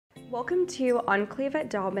Welcome to Enclave at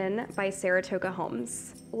Dobbin by Saratoga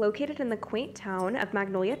Homes. Located in the quaint town of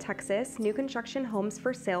Magnolia, Texas, new construction homes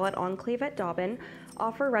for sale at Enclave at Dobbin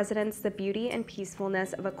offer residents the beauty and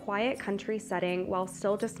peacefulness of a quiet country setting while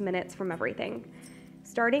still just minutes from everything.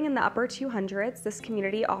 Starting in the upper 200s, this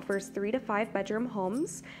community offers 3 to 5 bedroom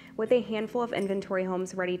homes with a handful of inventory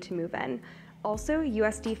homes ready to move in. Also,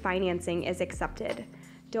 USD financing is accepted.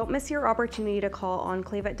 Don't miss your opportunity to call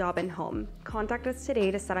Enclave at Dobbin home. Contact us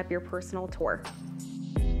today to set up your personal tour.